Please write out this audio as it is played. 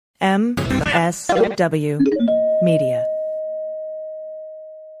MSW Media.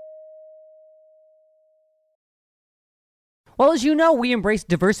 Well, as you know, we embrace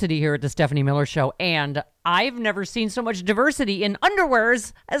diversity here at the Stephanie Miller Show, and I've never seen so much diversity in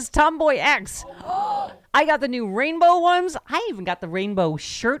underwears as Tomboy X. I got the new rainbow ones. I even got the rainbow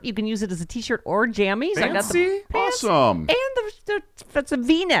shirt. You can use it as a t-shirt or jammies. Fancy? I got the pants Awesome. and it's a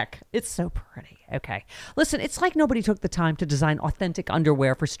V-neck. It's so pretty. Okay. Listen, it's like nobody took the time to design authentic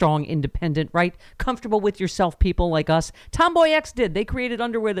underwear for strong, independent, right? Comfortable with yourself people like us. Tomboy X did. They created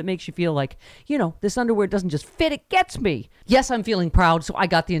underwear that makes you feel like, you know, this underwear doesn't just fit, it gets me. Yes, I'm feeling proud, so I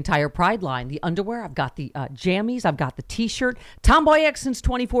got the entire Pride line. The underwear, I've got the jammies, I've got the t-shirt. Tomboy X since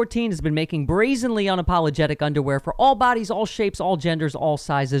 2014 has been making brazenly unapologetic underwear for all bodies, all shapes, all genders, all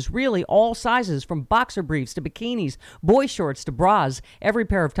sizes. Really, all sizes, from boxer briefs to bikinis, boy shorts to bras. Every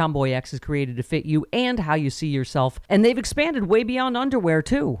pair of Tomboy X is created to fit you and how you see yourself. And they've expanded way beyond underwear,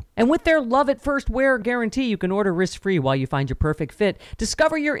 too. And with their love at first wear guarantee, you can order risk-free while you find your perfect fit.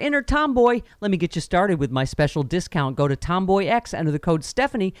 Discover your inner tomboy. Let me get you started with my special discount. Go to Tomboy X, enter the code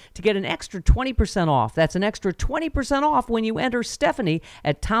Stephanie to get an extra 20% off. That's an extra 20% off when you enter Stephanie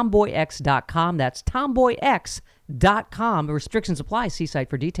at tomboyx.com. That's tomboyx.com. Restrictions apply. See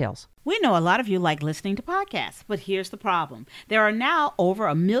site for details. We know a lot of you like listening to podcasts, but here's the problem. There are now over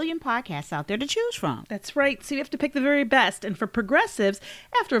 1 million podcasts out there to choose from. That's right. So you have to pick the very best. And for progressives,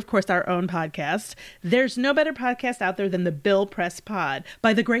 after, of course, our own podcast, there's no better podcast out there than the Bill Press Pod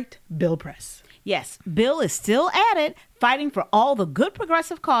by the great Bill Press. Yes, Bill is still at it, fighting for all the good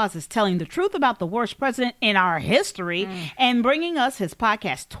progressive causes, telling the truth about the worst president in our history, and bringing us his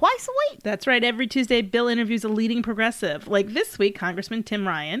podcast twice a week. That's right. Every Tuesday, Bill interviews a leading progressive. Like this week, Congressman Tim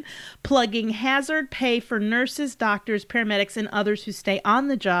Ryan, plugging hazard pay for nurses, doctors, paramedics, and others who stay on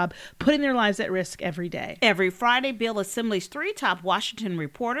the job, putting their lives at risk every day. Every Friday, Bill assembles 3 top Washington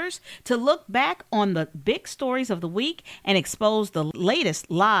reporters to look back on the big stories of the week and expose the latest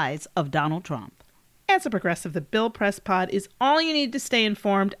lies of Donald Trump. As a progressive, the Bill Press Pod is all you need to stay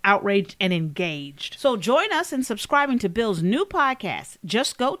informed, outraged, and engaged. So join us in subscribing to Bill's new podcast.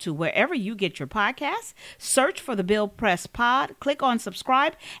 Just go to wherever you get your podcasts, search for the Bill Press Pod, click on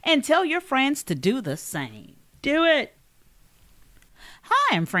subscribe, and tell your friends to do the same. Do it.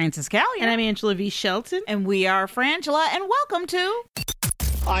 Hi, I'm Frances Callier. And I'm Angela V. Shelton. And we are Frangela, and welcome to...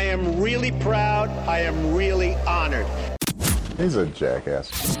 I am really proud. I am really honored. He's a jackass.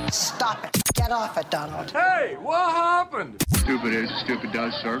 Stop it. Get off it, Donald. Hey, what happened? Stupid is, stupid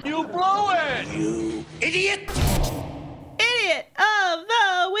does, sir. You blow it! You idiot! Idiot of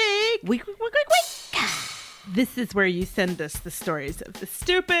the Week. Week. This is where you send us the stories of the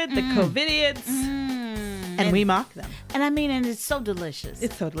stupid, the COVIDiots, and we mock them. And I mean, and it's so delicious.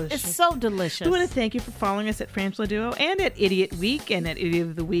 It's so delicious. It's so delicious. We want to thank you for following us at Frangela Duo and at Idiot Week and at Idiot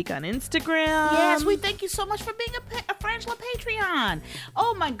of the Week on Instagram. Yes, we thank you so much for being a Frangela Patreon.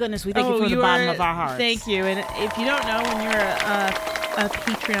 Oh my goodness, we thank you from the bottom of our hearts. Thank you. And if you don't know, when you're a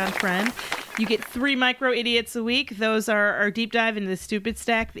Patreon friend, you get 3 micro idiots a week. Those are our deep dive into the stupid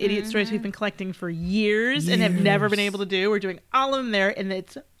stack, the idiot stories we've been collecting for years and have never been able to do. We're doing all of them there, and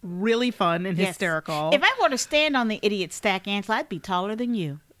it's really fun and hysterical. If I were to stand on the idiot stack, Angela, I'd be taller than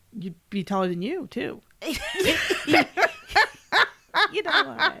you. You'd be taller than you, too. You know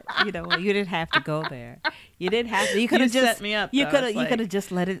what? You didn't have to go there. You didn't have to. You could have just set me up. You though. could It's have. You could have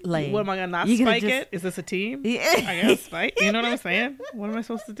just let it lay. What am I gonna not You coulda spike just- it? Is this a team? Yeah. I gotta spike. You know what I'm saying? What am I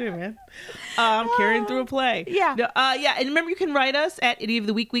supposed to do, man? I'm carrying through a play. Yeah. No, yeah. And remember, you can write us at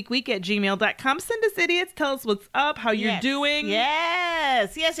idiotoftheweek@gmail.com. Send us idiots. Tell us what's up, how you're doing.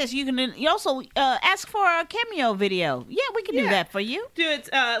 Yes. You can. You also ask for a cameo video. Yeah, we can do that for you. Do it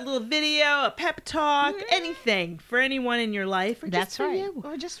a little video, a pep talk, anything for anyone in your life. Or That's just for right. you.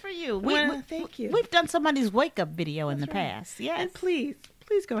 Or just for you. Thank you. We've done somebody's wake up video in the past. Yes. And please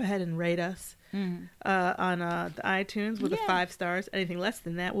go ahead and rate us on the iTunes with the 5 stars. Anything less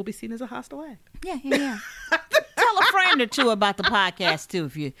than that will be seen as a hostile act. Yeah. Tell a friend or 2 about the podcast too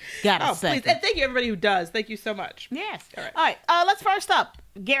if you got a second. Please. And thank you everybody who does. Thank you so much. Yes. All right. All right. Let's first up.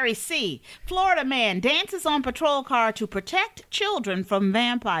 Gary C. Florida man dances on patrol car to protect children from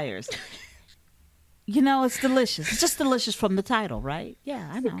vampires. You know, it's delicious. It's just delicious from the title, right? Yeah,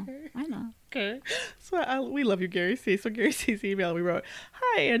 I know. Okay. I know. Okay. So we love you, Gary C. So Gary C.'s email, we wrote,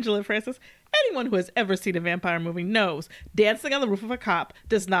 "Hi, Angela and Francis. Anyone who has ever seen a vampire movie knows dancing on the roof of a cop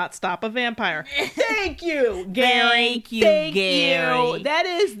does not stop a vampire." Thank you, Gary. Thank you, Gary. You.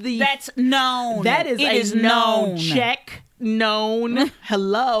 That's known. That is it is known. known. Check. Known.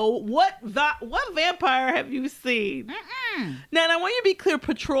 Hello. What vampire have you seen? Now, I want you to be clear.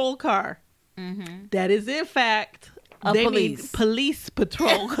 Patrol car. That is, in fact, They police. mean police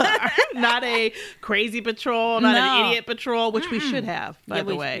patrol car, not a crazy patrol, not an idiot patrol, which we should have, by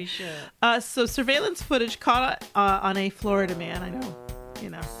the way. We should. So surveillance footage caught on a Florida man. I know,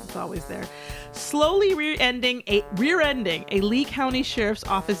 it's always there. Slowly rear-ending a Lee County Sheriff's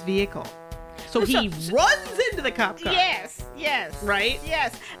Office vehicle. So he runs into the cop car. Yes. Right?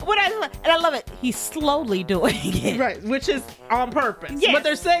 Yes. I love it. He's slowly doing it. Right, which is on purpose. Yes. What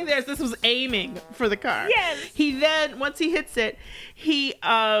they're saying there is this was aiming for the car. Yes. He then, once he hits it, he,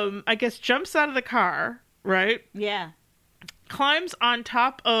 I guess, jumps out of the car, right? Yeah. Climbs on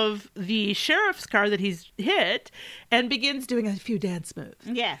top of the sheriff's car that he's hit and begins doing a few dance moves.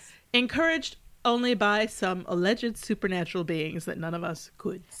 Yes. Encouraged only by some alleged supernatural beings that none of us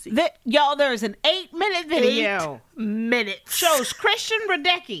could see. Y'all, there's an 8-minute video. 8 minutes. Shows Christian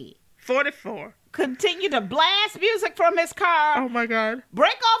Radecki 44. continue to blast music from his car, Oh my God.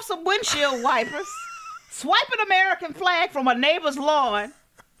 break off some windshield wipers, swipe an American flag from a neighbor's lawn.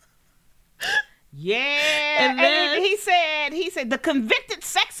 Yeah. And then- he said the convicted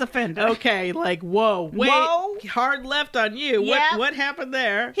sex offender. Okay, like, whoa, wait, Whoa. hard left on you. Yeah. What happened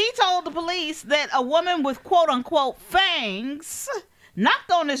there? He told the police that a woman with quote unquote fangs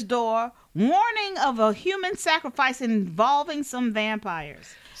knocked on his door, warning of a human sacrifice involving some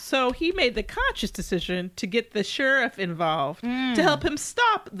vampires. So he made the conscious decision to get the sheriff involved to help him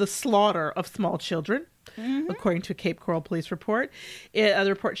stop the slaughter of small children. According to a Cape Coral police report. The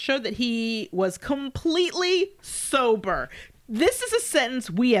report showed that he was completely sober. This is a sentence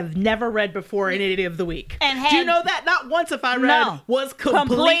we have never read before in Idiot of the Week. And do you had- know that? Not once have I read No. was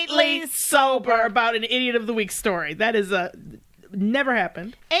completely Completely sober about an Idiot of the Week story. That is never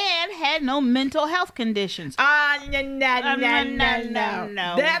happened. And had no mental health conditions. No.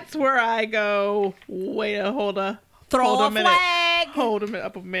 That's where I go. Wait, hold a minute. flag. Hold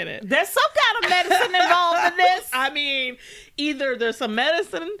up a minute. There's some kind of medicine involved in this. I mean, either there's some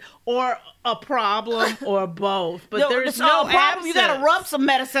medicine or a problem or both. But there's no problem. You gotta absence. rub some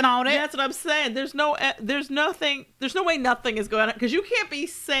medicine on it. That's what I'm saying. There's no way nothing is going on because you can't be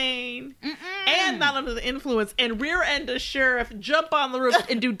sane and not under the influence and rear end a sheriff, jump on the roof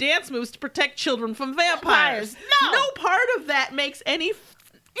and do dance moves to protect children from vampires. No. No part of that makes any. No.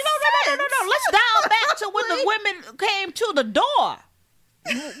 Let's dial back to when the women came to the door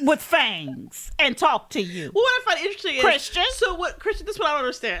with fangs and talked to you. Well, what I find interesting is Christian. So what Christian? This is what I don't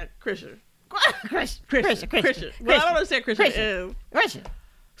understand, Christian. Christian. What I don't understand, Christian, is. Christian.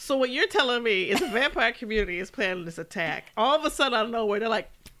 So what you're telling me is the vampire community is planning this attack. All of a sudden, out of nowhere, they're like,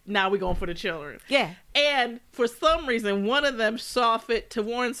 now we're going for the children. Yeah. And for some reason, one of them saw fit to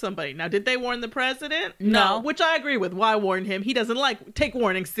warn somebody. Now, did they warn the president? No. Which I agree with. Why warn him? He doesn't take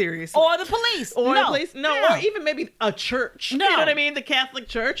warnings seriously. Or the police. Or no. the police. No. Or even maybe a church. No. You know what I mean? The Catholic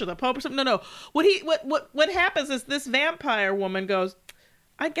Church or the Pope or something. No. What happens is this vampire woman goes,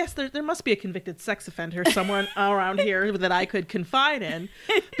 I guess there must be a convicted sex offender somewhere around here that I could confide in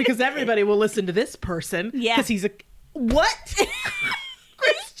because everybody will listen to this person. Yeah. Because he's a... What?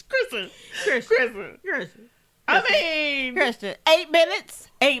 Kristen. I mean... Christian, 8 minutes.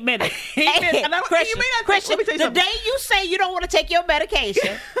 8 minutes. 8 minutes. And Christian, you may not Christian, let me tell you the something. day you say you don't want to take your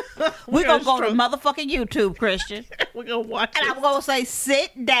medication, we're going to go to stroke. motherfucking YouTube, Christian. We're going to watch And this. I'm going to say,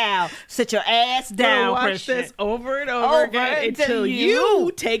 sit down. Sit your ass We're down, gonna watch Christian. this over and over again until you-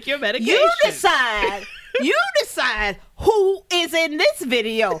 you take your medication. You decide. You decide who is in this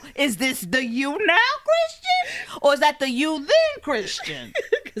video. Is this the you now Christian? Or is that the you then Christian?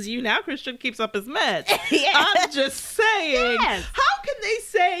 Because you now Christian keeps up his meds. Yes. I'm just saying. Yes. How can they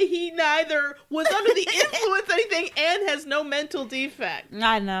say he neither was under the influence of anything and has no mental defect?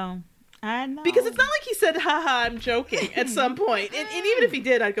 I know. Because it's not like he said, haha, I'm joking at some point. And even if he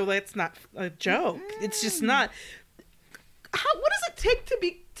did, I'd go, that's not a joke. It's just not. What does it take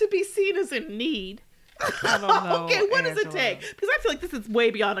to be seen as in need? I don't know. Okay, what does it Angela. take? Because I feel like this is way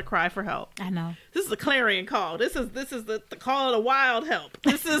beyond a cry for help. I know. This is a clarion call. This is the call of the wild help.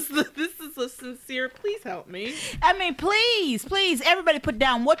 This is a sincere please help me. I mean, please, everybody put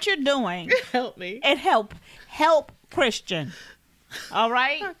down what you're doing Help me. and help Christian. All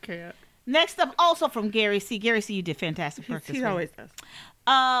right? I can't. Next up, also from Gary C. Gary C., you did fantastic work this He week. always does.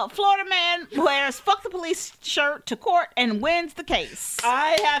 Florida man wears fuck the police shirt to court and wins the case.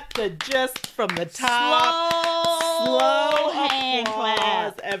 I have to just from the top Slow hand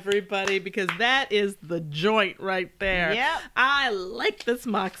applause clap. everybody because that is the joint right there. Yep. I like this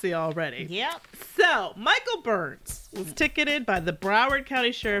moxie already. Yep. So, Michael Burns was ticketed by the Broward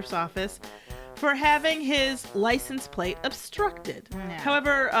County Sheriff's Office for having his license plate obstructed.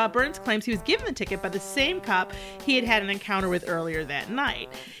 However, Burns claims he was given the ticket by the same cop he had had an encounter with earlier that night.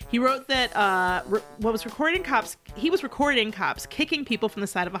 He wrote that he was recording cops kicking people from the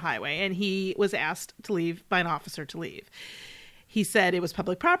side of a highway, and he was asked to leave by an officer to leave. He said it was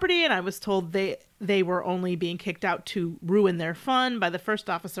public property, and I was told they were only being kicked out to ruin their fun by the first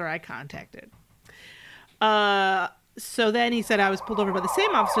officer I contacted. So then he said I was pulled over by the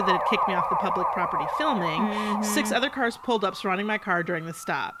same officer that had kicked me off the public property filming. Mm-hmm. 6 other cars pulled up surrounding my car during the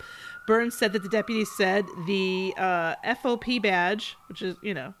stop. Burns said that the deputy said the FOP badge, which is,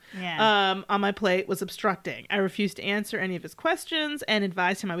 on my plate was obstructing. I refused to answer any of his questions and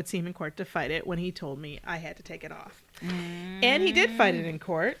advised him I would see him in court to fight it when he told me I had to take it off. Mm. And he did fight it in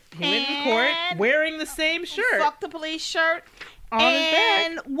court. He went in court wearing the same shirt. Fuck the police shirt. On his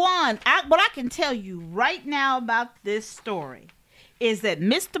back. What I can tell you right now about this story is that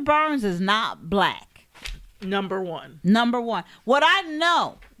Mr. Burns is not black. Number one. What I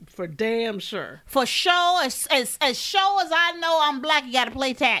know, for damn sure, for sure, as sure as I know I'm black, you got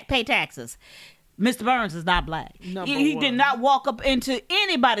to pay taxes. Mr. Burns is not black. He did not walk up into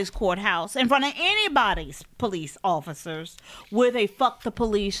anybody's courthouse in front of anybody's police officers with a "fuck the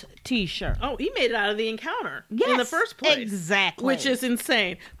police" T-shirt. Oh, he made it out of the encounter in the first place. Exactly. Which is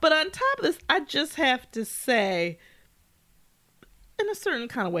insane. But on top of this, I just have to say, in a certain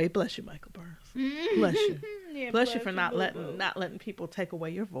kind of way, bless you, Michael Burns. Bless you. Yeah, bless you for not letting people take away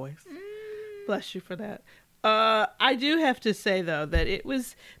your voice. Bless you for that. I do have to say though that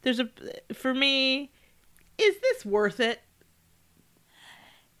for me, is this worth it?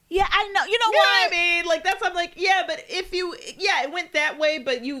 Yeah, I know. You know what I mean? Like I'm like, yeah, but it went that way,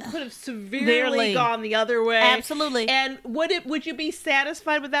 but you could have severely gone the other way. Absolutely. And would you be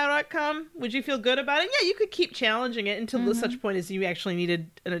satisfied with that outcome? Would you feel good about it? Yeah, you could keep challenging it until such point as you actually needed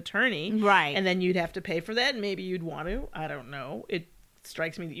an attorney. Right. And then you'd have to pay for that, and maybe you'd want to. I don't know. It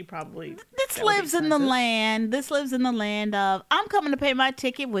strikes me that you probably... This lives in the land of, I'm coming to pay my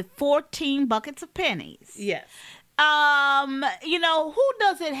ticket with 14 buckets of pennies. Yes. Who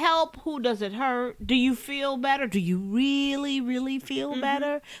does it help? Who does it hurt? Do you feel better? Do you really, really feel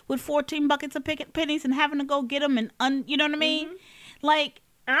better with 14 buckets of pennies and having to go get them and, you know what I mean? Like...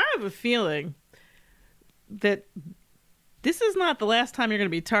 I have a feeling that this is not the last time you're going to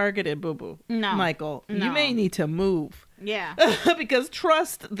be targeted, boo-boo. No. Michael, no. You may need to move. Yeah. Because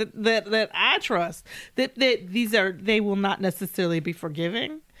trust that I trust that they will not necessarily be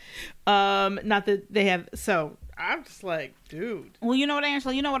forgiving. Not that they have. So I'm just like, dude. Well, you know what,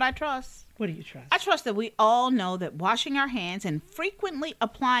 Angela? You know what I trust? What do you trust? I trust that we all know that washing our hands and frequently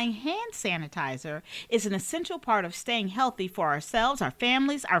applying hand sanitizer is an essential part of staying healthy for ourselves, our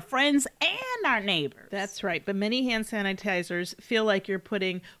families, our friends, and our neighbors. That's right. But many hand sanitizers feel like you're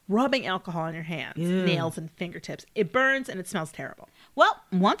rubbing alcohol on your hands, nails, and fingertips. It burns and it smells terrible. Well,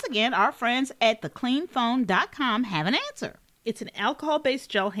 once again, our friends at thecleanphone.com have an answer. It's an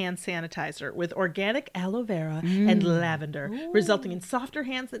alcohol-based gel hand sanitizer with organic aloe vera and lavender, resulting in softer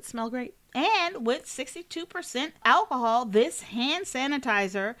hands that smell great. And with 62% alcohol, this hand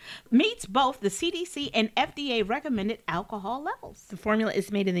sanitizer meets both the CDC and FDA recommended alcohol levels. The formula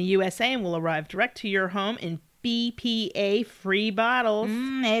is made in the USA and will arrive direct to your home in BPA-free bottles.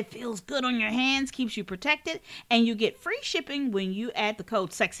 It feels good on your hands, keeps you protected, and you get free shipping when you add the code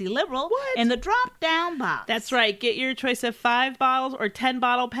SEXYLIBERAL in the drop-down box. That's right. Get your choice of 5 bottles or 10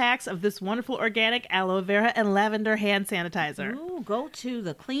 bottle packs of this wonderful organic aloe vera and lavender hand sanitizer. Ooh, go to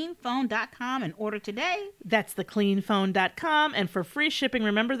thecleanphone.com and order today. That's thecleanphone.com, and for free shipping,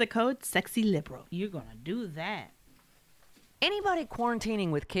 remember the code SEXYLIBERAL. You're going to do that. Anybody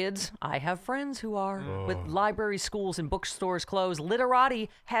quarantining with kids? I have friends who are. With libraries, schools, and bookstores closed, Literati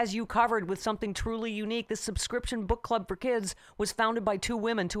has you covered with something truly unique. This subscription book club for kids was founded by two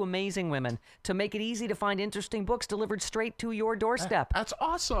amazing women, to make it easy to find interesting books delivered straight to your doorstep. That's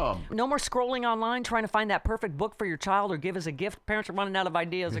awesome. No more scrolling online trying to find that perfect book for your child or give as a gift. Parents are running out of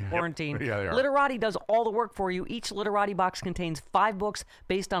ideas in quarantine. Yeah, they are. Literati does all the work for you. Each Literati box contains 5 books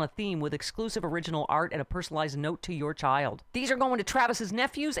based on a theme with exclusive original art and a personalized note to your child. These are going to Travis's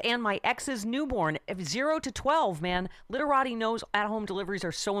nephews and my ex's newborn. 0 to 12, man. Literati knows at-home deliveries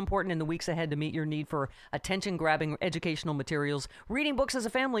are so important in the weeks ahead to meet your need for attention-grabbing educational materials. Reading books as a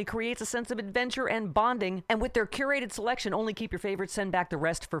family creates a sense of adventure and bonding. And with their curated selection, only keep your favorites, send back the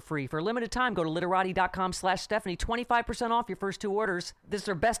rest for free. For a limited time, go to literati.com/Stephanie. 25% off your first 2 orders. This is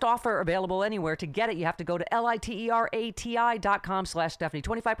their best offer available anywhere. To get it, you have to go to literati.com/Stephanie.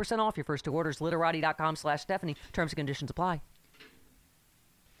 25% off your first 2 orders. Literati.com/Stephanie. Terms and conditions apply.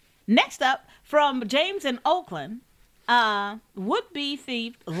 Next up, from James in Oakland, Would-be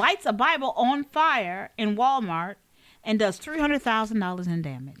thief lights a Bible on fire in Walmart and does $300,000 in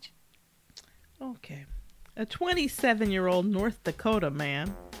damage. Okay. A 27-year-old North Dakota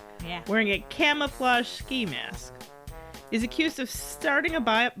man Yeah. wearing a camouflage ski mask is accused of starting a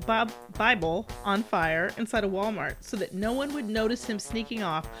Bible on fire inside a Walmart so that no one would notice him sneaking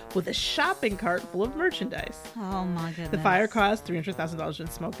off with a shopping cart full of merchandise. Oh my goodness. The fire caused $300,000 in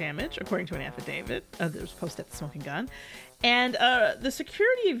smoke damage, according to an affidavit that was posted at the Smoking Gun. And the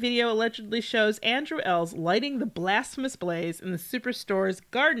security video allegedly shows Andrew Els lighting the blasphemous blaze in the Superstore's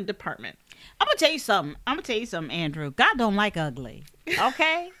garden department. I'm gonna tell you something, Andrew. God don't like ugly.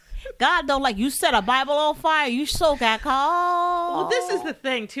 Okay? God don't like you set a Bible on fire, you so got called. Well, this is the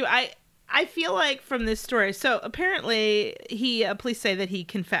thing too. I feel like from this story, so apparently police say that he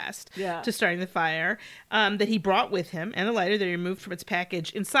confessed to starting the fire, that he brought with him and a lighter that he removed from its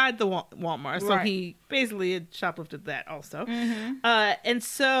package inside the Walmart. So he basically had shoplifted that also. And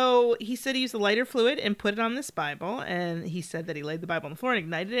so he said he used the lighter fluid and put it on this Bible. And he said that he laid the Bible on the floor and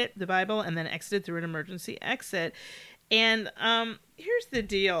ignited the Bible, and then exited through an emergency exit. And here's the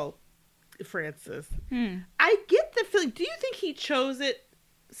deal, Francis. I get the feeling, do you think he chose it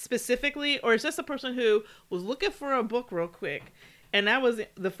specifically, or is this a person who was looking for a book real quick and that was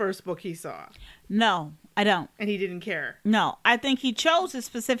the first book he saw? No, I don't. And he didn't care. No, I think he chose it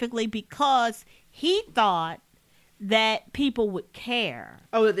specifically because he thought that people would care.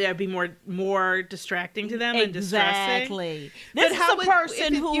 Oh, that would be more distracting to them and distressing? Exactly. This is a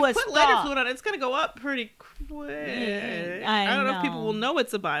person who you has put lighter fluid on it, it's going to go up pretty quick. I don't know if people will know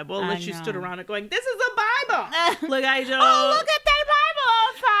it's a Bible unless you stood around it going, this is a Bible. Look, I don't. Oh, look at that Bible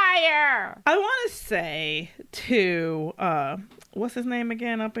on fire. I want to say to, what's his name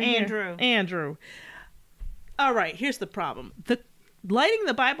again up in here? Andrew. All right, here's the problem. The lighting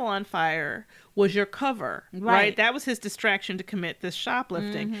the Bible on fire was your cover, right? That was his distraction to commit this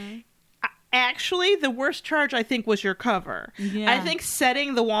shoplifting. Actually, the worst charge, I think, was your cover. I think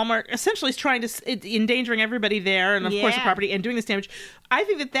setting the Walmart, essentially is trying to, endangering everybody there and, of course, the property and doing this damage. I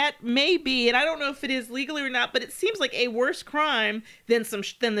think that may be, and I don't know if it is legally or not, but it seems like a worse crime than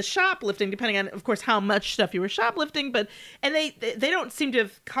the shoplifting, depending on, of course, how much stuff you were shoplifting. And they don't seem to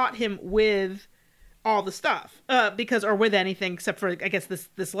have caught him with all the stuff, or with anything except for, I guess,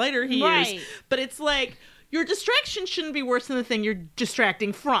 this lighter he used. But it's like, your distraction shouldn't be worse than the thing you're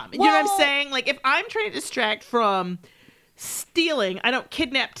distracting from. You know what I'm saying? Like, if I'm trying to distract from stealing, I don't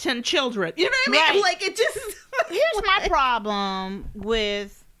kidnap 10 children. You know what I mean? Like, it just... Here's my problem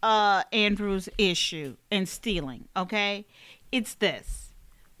with Andrew's issue and stealing, okay? It's this.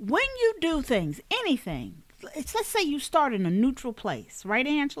 When you do things, anything, let's say you start in a neutral place, right,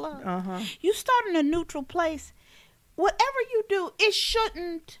 Angela? You start in a neutral place. Whatever you do, it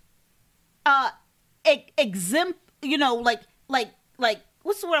shouldn't exempt, like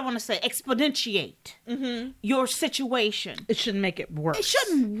what's the word I want to say? Exponentiate your situation. It shouldn't make it worse. It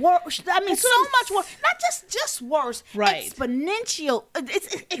shouldn't work. I mean, so much worse. Not just worse. Right. Exponential.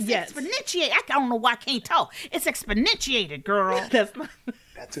 It's exponentiate. I don't know why I can't talk. It's exponentiated, girl.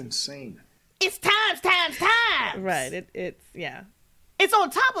 That's insane. It's times. Right. It's It's on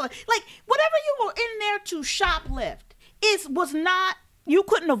top of it. Like, whatever you were in there to shoplift, was not. You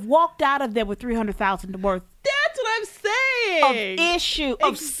couldn't have walked out of there with $300,000 worth. That's what I'm saying. Of issue,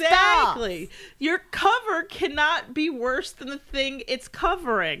 of exactly. stuff. Your cover cannot be worse than the thing it's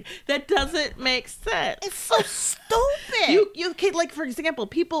covering. That doesn't make sense. It's so stupid. You like, for example,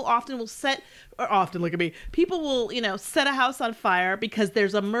 people often will look at me. People will, set a house on fire because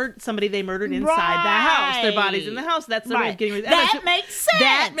there's somebody they murdered inside the house. Their body's in the house. That's their way of getting rid of it. That makes sense.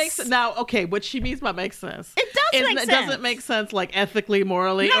 That makes sense. Now, okay, what she means by makes sense. It does make sense. It doesn't make sense, like, ethically,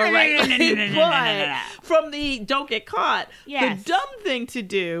 morally, or right. But from the don't get caught, the dumb thing to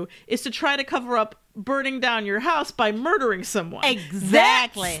do is to try to cover up burning down your house by murdering someone.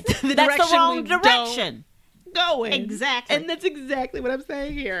 Exactly. That's the wrong direction. Going. Exactly. And that's exactly what I'm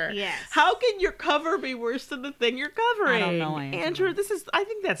saying here. Yes. How can your cover be worse than the thing you're covering? I don't know, Angela. Andrew, I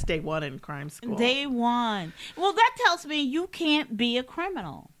think that's day one in crime school. Day one. Well, that tells me you can't be a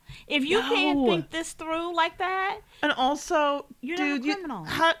criminal. If you can't think this through like that, and also, you're not a criminal.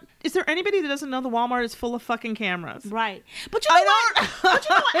 Is there anybody that doesn't know the Walmart is full of fucking cameras? Right. But you know what?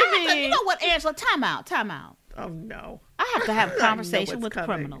 You know what, Angela? Time out. Oh, no. I have to have a conversation with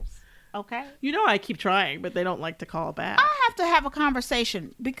criminals. Okay? You know I keep trying, but they don't like to call back. I have to have a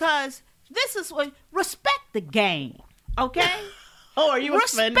conversation because this is what... Respect the game. Okay? Oh, are you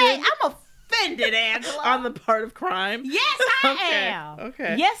offended? I'm offended, Angela. On the part of crime? Yes, I am.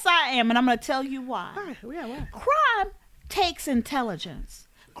 Okay. Yes, I am, and I'm going to tell you why. Why? Crime takes intelligence.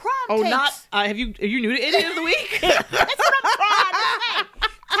 Crime Oh, takes... are you new to Idiot of the Week? That's what I'm trying to say.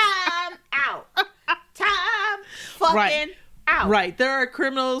 Time out. Time fucking Right. out. Right. There are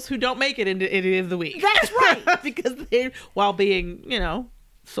criminals who don't make it into Idiot of the Week. That's right. Because they, while being,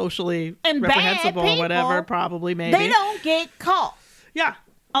 socially And bad reprehensible or whatever, people, probably, maybe. They don't get caught. Yeah.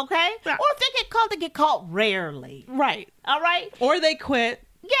 Okay? Yeah. Or if they get caught rarely. Right. All right? Or they quit.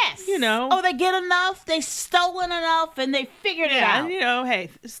 Yes. Oh, they get enough, they stolen enough, and they figured it out. And, hey,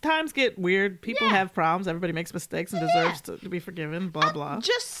 as times get weird. People Yeah. have problems. Everybody makes mistakes and deserves to be forgiven, blah, blah.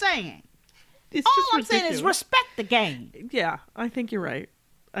 Just saying. It's All just I'm saying is ridiculous. respect the game. Yeah, I think you're right.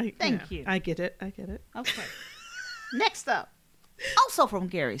 Thank you. I get it. Okay. Next up, also from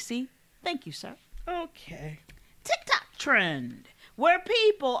Gary C. Thank you, sir. Okay. TikTok trend where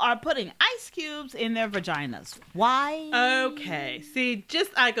people are putting ice cubes in their vaginas. Why? Okay. See,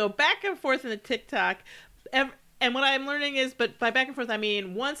 I go back and forth in the TikTok. And what I'm learning is, but by back and forth, I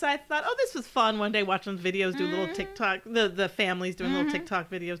mean, once I thought, oh, this was fun one day watching videos do little TikTok, the families doing little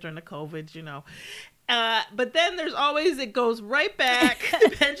TikTok videos during the COVID, But then there's always, it goes right back, the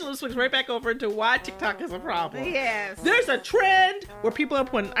pendulum swings right back over into why TikTok is a problem. Yes. There's a trend where people are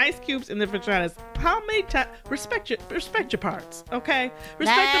putting ice cubes in their vaginas. How many times? Respect your parts, okay?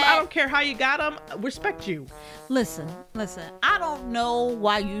 Respect them. I don't care how you got them. Respect you. Listen. I don't know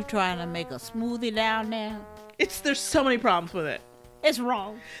why you trying to make a smoothie down there. There's so many problems with it. It's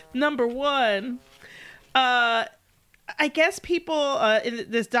wrong. Number one, I guess people,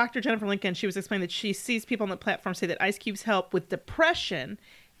 this Dr. Jennifer Lincoln, she was explaining that she sees people on the platform say that ice cubes help with depression,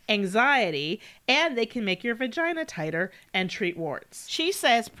 anxiety, and they can make your vagina tighter and treat warts. She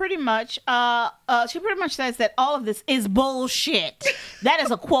says pretty much says that all of this is bullshit. That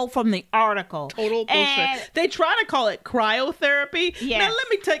is a quote from the article. Total bullshit. And They try to call it cryotherapy. Yes. Now, let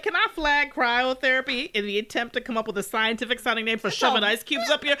me tell you, can I flag cryotherapy in the attempt to come up with a scientific sounding name for shoving ice cubes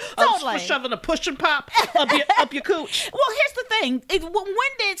up your, Totally. for shoving a push and pop up your cooch? well, here's the thing. When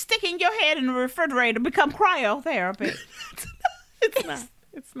did sticking your head in the refrigerator become cryotherapy?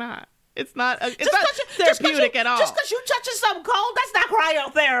 It's not therapeutic at all. Just because you touching something cold, that's not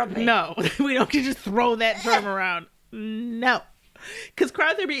cryotherapy. No, we don't just throw that term around. No. Because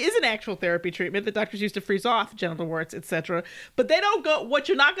cryotherapy is an actual therapy treatment that doctors use to freeze off genital warts, etc. But they don't go,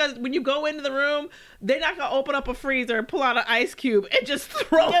 when you go into the room, they're not going to open up a freezer and pull out an ice cube and just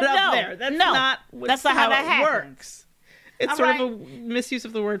throw it up there. That's not how that it happens. works. It's All sort right. of a misuse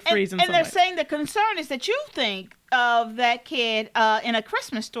of the word freeze in and some they're way. saying the concern is that you think of that kid in A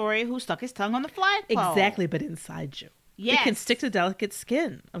Christmas Story who stuck his tongue on the flagpole. Exactly, but inside you. Yes. It can stick to the delicate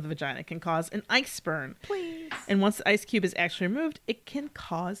skin of the vagina. It can cause an ice burn. Please. And once the ice cube is actually removed, it can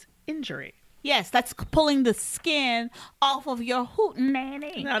cause injury. Yes, that's pulling the skin off of your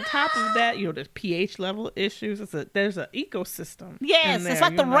hootenanny. And on top of that, there's pH level issues. There's an ecosystem. Yes, in there, it's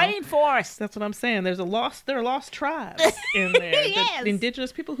like the rainforest. That's what I'm saying. There are lost tribes in there. Yes. The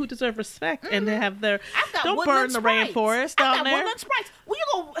indigenous people who deserve respect and they have their. I've got Don't woodland burn the sprites. rainforest I've down got there. woodland sprites. Will you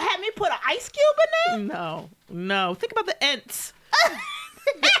gonna have me put an ice cube in there? No. Think about the Ents.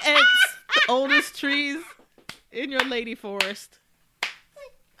 The Ents, the oldest trees in your lady forest.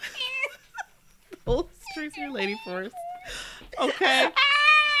 Oldest trees in your lady forest. Okay.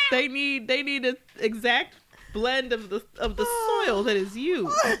 They need an exact blend of the soil that is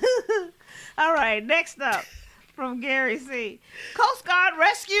you. All right, next up from Gary C. Coast Guard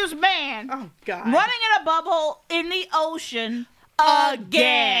rescues man Oh God. running in a bubble in the ocean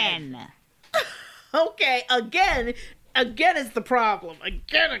again. Okay, again is the problem.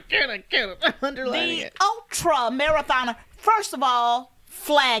 Again. I'm underlining The it. ultra marathoner. First of all,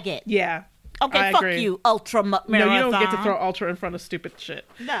 flag it. Yeah. Okay, I fuck agree. you, ultra marathon. No, you don't get to throw ultra in front of stupid shit.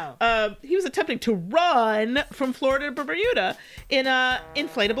 No. He was attempting to run from Florida to Bermuda in a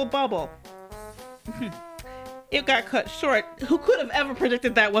inflatable bubble. It got cut short. Who could have ever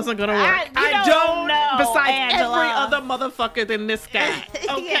predicted that wasn't going to work? I don't know, Besides Angela. every other motherfucker than this guy.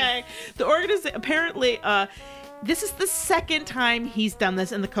 Okay. Yes. The organization apparently. This is the second time he's done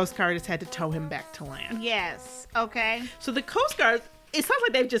this, and the Coast Guard has had to tow him back to land. Yes. Okay. So the Coast Guard, it sounds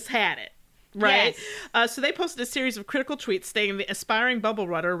like they've just had it. Right? Yes. So they posted a series of critical tweets stating the aspiring bubble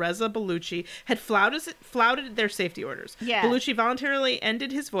runner, Reza Bellucci, had flouted their safety orders. Yeah. Bellucci voluntarily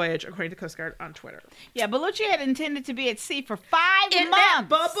ended his voyage, according to Coast Guard on Twitter. Yeah, Bellucci had intended to be at sea for 5 In months. that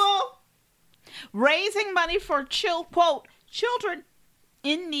bubble? Raising money for, quote, children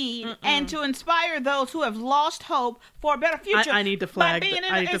in need and to inspire those who have lost hope for a better future. I need to flag By being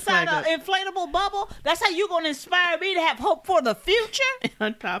I need to inside flag an inflatable bubble, that's how you're going to inspire me to have hope for the future?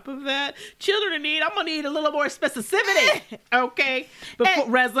 On top of that, children in need, I'm going to need a little more specificity. Okay?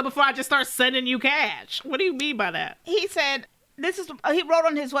 Before I just start sending you cash. What do you mean by that? He said he wrote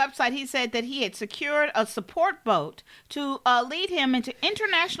on his website, he said that he had secured a support boat to lead him into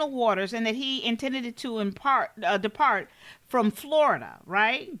international waters and that he intended to depart from Florida,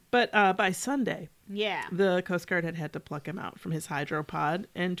 right? But by Sunday, Yeah. the Coast Guard had to pluck him out from his hydropod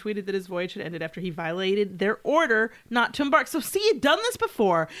and tweeted that his voyage had ended after he violated their order not to embark. So see, he had done this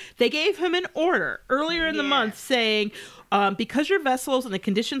before. They gave him an order earlier in the month saying, because your vessels and the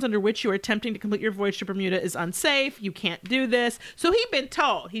conditions under which you are attempting to complete your voyage to Bermuda is unsafe, you can't do this. So he'd been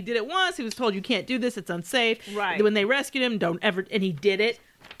told. He did it once. He was told, you can't do this. It's unsafe. Right. When they rescued him, don't ever, and he did it.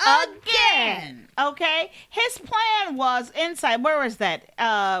 Again. Okay. His plan was inside. Where was that?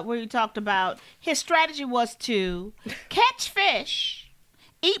 Where you talked about his strategy was to catch fish,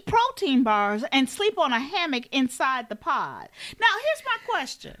 eat protein bars, and sleep on a hammock inside the pod. Now, here's my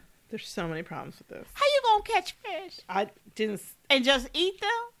question. There's so many problems with this. How you gonna catch fish I didn't. and just eat them?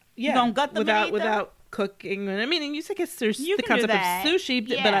 Yeah, You gonna gut them and eat them? without cooking. I mean, you guess there's You the can do concept of that. sushi,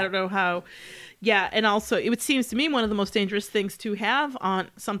 but Yeah. I don't know how. Yeah, and also it seems to me one of the most dangerous things to have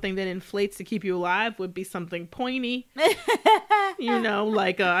on something that inflates to keep you alive would be something pointy. Like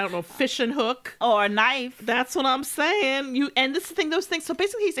I don't know, fishing hook. Or a knife. That's what I'm saying. And this is the thing, those things. So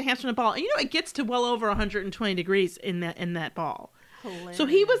basically, he's a hamster in a ball, and it gets to well over 120 degrees in that ball. So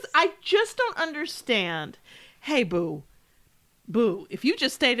he was. I just don't understand. Hey, boo. If you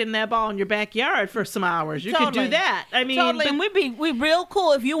just stayed in that ball in your backyard for some hours, you could do that. I mean, totally. but- And we'd real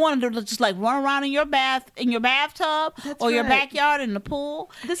cool if you wanted to just like run around in your bathtub or your right. backyard in the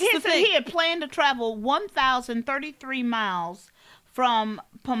pool. This is the thing. He had planned to travel 1,033 miles from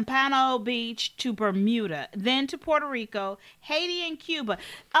Pompano Beach to Bermuda, then to Puerto Rico, Haiti, and Cuba,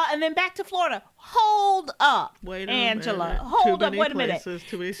 and then back to Florida. Hold up, Wait a Angela. minute. Hold up. Wait a minute. Too many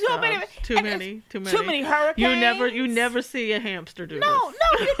Too many- stops. Too and many. Too many hurricanes. You never see a hamster do No,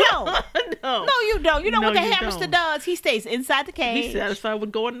 you don't. this. No. No, you don't. You know No, what the you hamster don't. does? He stays inside the cage. He's satisfied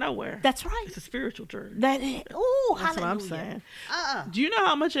with going nowhere. That's right. It's a spiritual journey. Ooh, That's what I'm hallelujah. saying. Do you know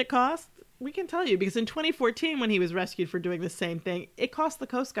how much it cost? We can tell you, because in 2014, when he was rescued for doing the same thing, it cost the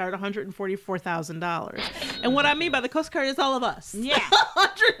Coast Guard $144,000. And what I mean by the Coast Guard is all of us. Yeah.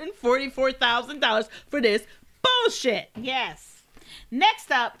 $144,000 for this bullshit. Yes.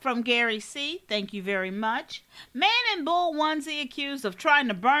 Next up from Gary C. Thank you very much. Man in bull onesie accused of trying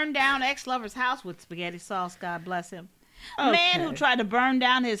to burn down ex-lover's house with spaghetti sauce. God bless him. Man who Okay. tried to burn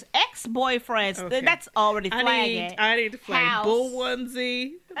down his ex-boyfriend's. Okay. That's already flagging. I need to flag House. bull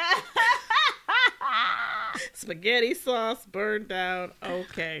onesie. Spaghetti sauce burned down.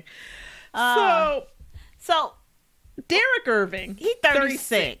 Okay. So Derek Irving. he's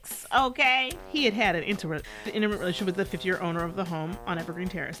 36. Okay. He had an intimate relationship with the 50-year owner of the home on Evergreen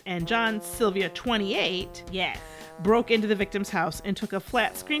Terrace. And John Sylvia, 28, Yes. broke into the victim's house and took a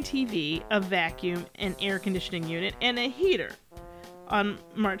flat screen TV, a vacuum, an air conditioning unit, and a heater on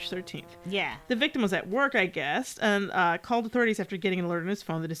March 13th. Yeah. The victim was at work, I guess, and called authorities after getting an alert on his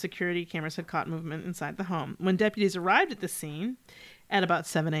phone that his security cameras had caught movement inside the home. When deputies arrived at the scene at about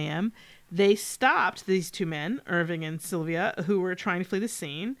 7 a.m., they stopped these two men, Irving and Sylvia, who were trying to flee the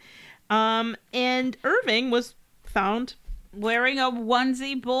scene. And Irving was found Wearing a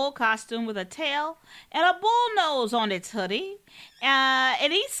onesie bull costume with a tail and a bull nose on its hoodie.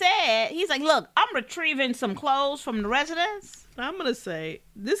 And he's like, look, I'm retrieving some clothes from the residence. I'm going to say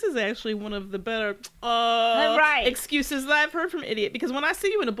this is actually one of the better Right. excuses that I've heard from Idiot. Because when I see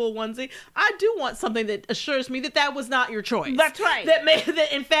you in a bull onesie, I do want something that assures me that was not your choice. That's right.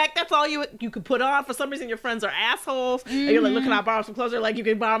 That in fact, that's all you could put on. For some reason, your friends are assholes. And you're like, look, can I borrow some clothes? They're like, you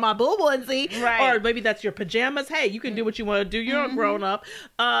can borrow my bull onesie. Right. Or maybe that's your pajamas. Hey, you can do what you want to do. You're a grown up.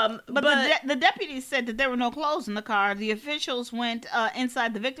 But the deputies said that there were no clothes in the car. The officials went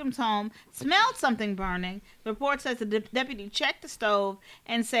inside the victim's home, smelled something burning. The report says the deputy checked the stove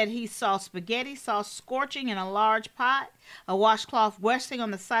and said he saw spaghetti sauce scorching in a large pot. A washcloth resting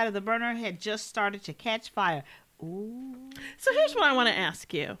on the side of the burner had just started to catch fire. Ooh. So here's what I want to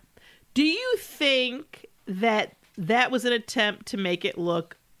ask you. Do you think that was an attempt to make it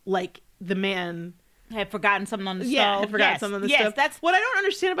look like the man Had forgotten something on the stove. had forgotten something on the stove? That's What I don't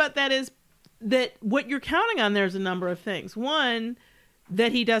understand about that is that what you're counting on there is a number of things. One,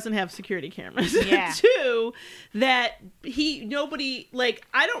 that he doesn't have security cameras. Yeah. Two, that nobody, like,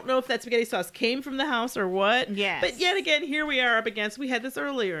 I don't know if that spaghetti sauce came from the house or what. Yes. But yet again, here we are up against, we had this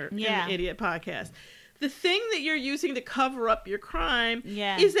earlier in Yeah. the Idiot podcast. The thing that you're using to cover up your crime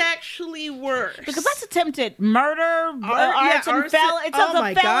Yeah. is actually worse. because that's attempted murder, arson, arson. It's a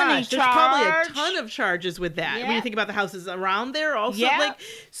felony gosh, there's probably a charge. ton of charges with that. When Yeah. you think about the houses around there, also, Yeah.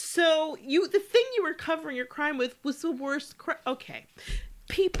 the thing you were covering your crime with was the worst. Okay,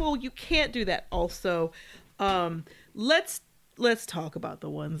 people, you can't do that. Also, let's let's talk about the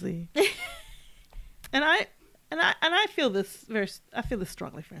onesie. and I feel this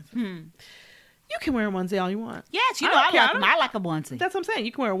strongly, Francis. You can wear a onesie all you want. Yes, I like a onesie. That's what I'm saying.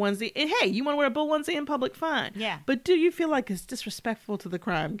 You can wear a onesie. And hey, you want to wear a bull onesie in public? Fine. Yeah. But do you feel like it's disrespectful to the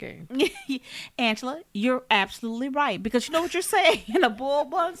crime game? Angela, you're absolutely right. Because you know what you're saying in a bull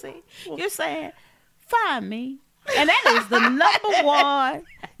onesie? You're saying, find me. And that is the number one.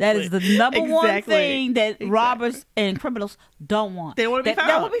 That is the number one thing that robbers and criminals don't want. They don't want to be found.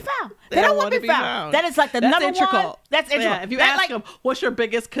 They don't want to be found. They don't want to be found. That is like the number one. That's integral. Yeah, if you ask them, what's your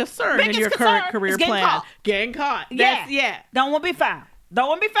biggest concern in your current career plan? Getting caught. Yeah. Don't want to be found. Don't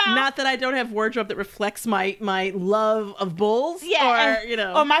want to be found. Not that I don't have wardrobe that reflects my love of bulls. Yeah.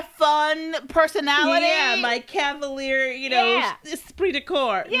 Or my fun personality. Yeah, my cavalier, esprit de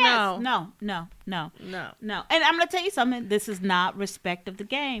corps. Yes. No. And I'm going to tell you something. This is not respect of the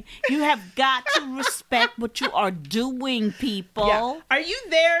game. You have got to respect what you are doing, people. Yeah. Are you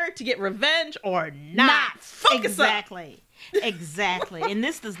there to get revenge or not? Focus exactly. Exactly. And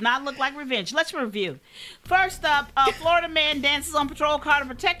this does not look like revenge. Let's review. First up, Florida man dances on patrol car to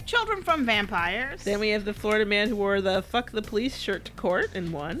protect children from vampires. Then we have the Florida man who wore the fuck the police shirt to court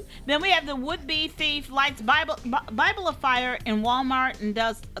and won. Then we have the would-be thief lights Bible of fire in Walmart and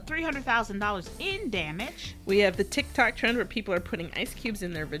does $300,000 in damage. We have the TikTok trend where people are putting ice cubes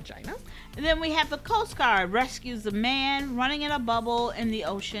in their vagina. And then we have the Coast Guard rescues a man running in a bubble in the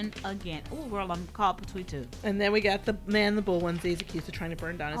ocean again. Oh, girl, I'm caught between two. And then we got the man in the bull onesie is accused of trying to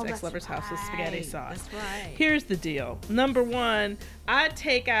burn down his ex-lover's house with spaghetti sauce. That's right. Here's the deal. Number one, I gotta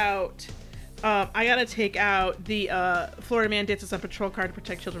take out the Florida man dances on patrol car to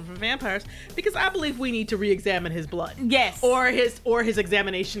protect children from vampires because I believe we need to re-examine his blood. Yes. Or his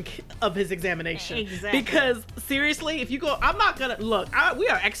examination of his examination. Exactly. Because seriously, if you go, I'm not gonna look. We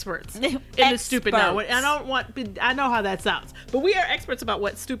are experts in this stupid now. I know how that sounds, but we are experts about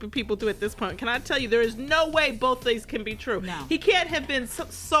what stupid people do at this point. Can I tell you, there is no way both things can be true. No. He can't have been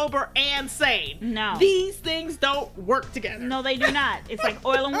sober and sane. No. These things don't work together. No, they do not. It's like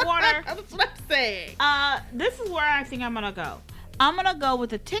oil and water. That's what I'm saying. This is where I think I'm gonna go. I'm gonna go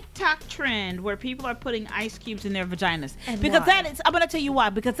with the TikTok trend where people are putting ice cubes in their vaginas. And because why? I'm gonna tell you why.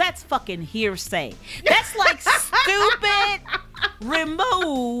 Because that's fucking hearsay. That's like stupid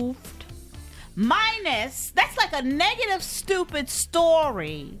removed minus. That's like a negative stupid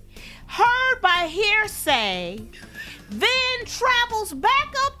story heard by hearsay, then travels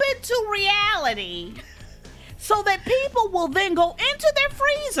back up into reality, so that people will then go into their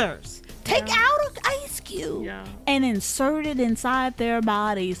freezers, take out an ice cube, and insert it inside their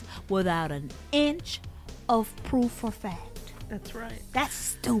bodies without an inch of proof or fact. That's right. That's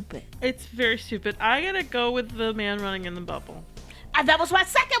stupid. It's very stupid. I gotta go with the man running in the bubble. That was my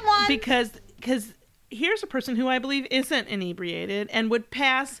second one. Because here's a person who I believe isn't inebriated and would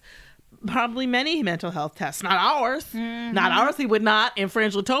pass probably many mental health tests. Not ours. Mm-hmm. Not ours. He would not. In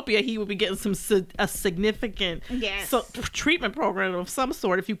Frangitopia, he would be getting a significant treatment program of some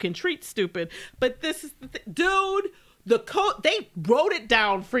sort if you can treat stupid. But this is the dude. They wrote it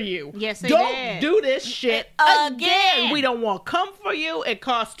down for you. Yes, they Don't did. do this shit again. We don't want to come for you. It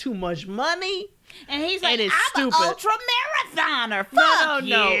costs too much money. And he's like, I'm an ultra marathoner. Fuck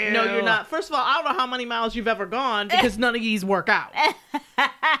No, you. you're not. First of all, I don't know how many miles you've ever gone because none of these work out.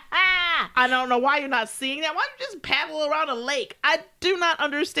 I don't know why you're not seeing that. Why don't you just paddle around a lake? I do not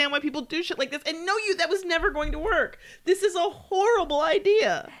understand why people do shit like this. And that was never going to work. This is a horrible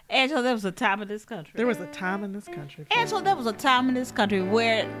idea. Angela, there was a time in this country. There was a time in this country. Angela, there was a time in this country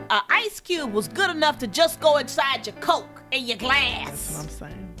where an ice cube was good enough to just go inside your Coke and your glass. That's what I'm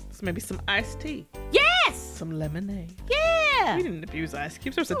saying. Maybe some iced tea. Yes. Some lemonade. Yeah. We didn't abuse ice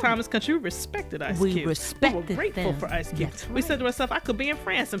cubes. There was a time in this country we respected ice cubes. We respected We were grateful them. for ice cubes. That's We right. said to ourselves, I could be in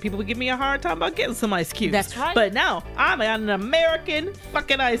France and people would give me a hard time about getting some ice cubes. That's right. But now I'm an American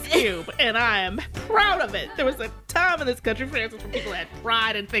fucking ice cube and I am proud of it. There was a time in this country, Francis, when people had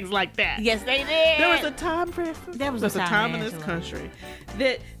pride and things like that. Yes, they did. There was a time, Francis. There was a time in this Angela. country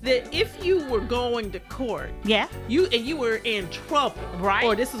that if you were going to court, Yeah. you were in trouble, Right.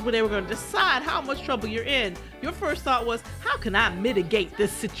 Or this is where they were going to decide how much trouble you're in. Your first thought was, how can I mitigate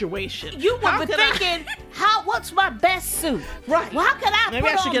this situation? You How would be can I- thinking, what's my best suit? Right. Well, how can I Maybe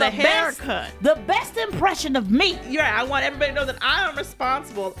put I should on get a the best, haircut. the best impression of me? You're right. I want everybody to know that I am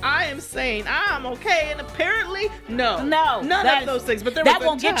responsible. I am sane. I am okay. And apparently, none of those things. But there that was a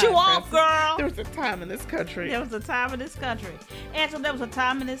won't get time, you off, Francis. girl. There was a time in this country. There was a time in this country. Angela, there was a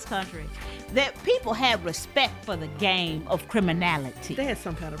time in this country that people had respect for the game of criminality. They had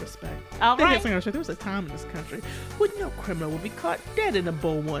some kind of respect. All They had right. some kind of respect. There was a time in this country when no criminal would be caught dead in a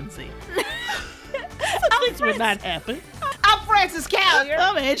bull onesie. Some things would not happen. I'm Francis Callier.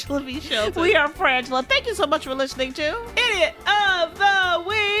 I'm Angela V. Shelton. We are Frangela. Thank you so much for listening to Idiot of the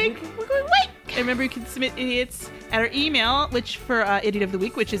Week. And remember, you can submit idiots at our email, which for Idiot of the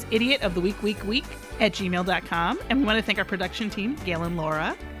Week, which is idiotoftheweek@gmail.com. And we want to thank our production team, Gail and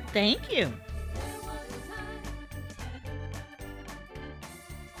Laura. Thank you.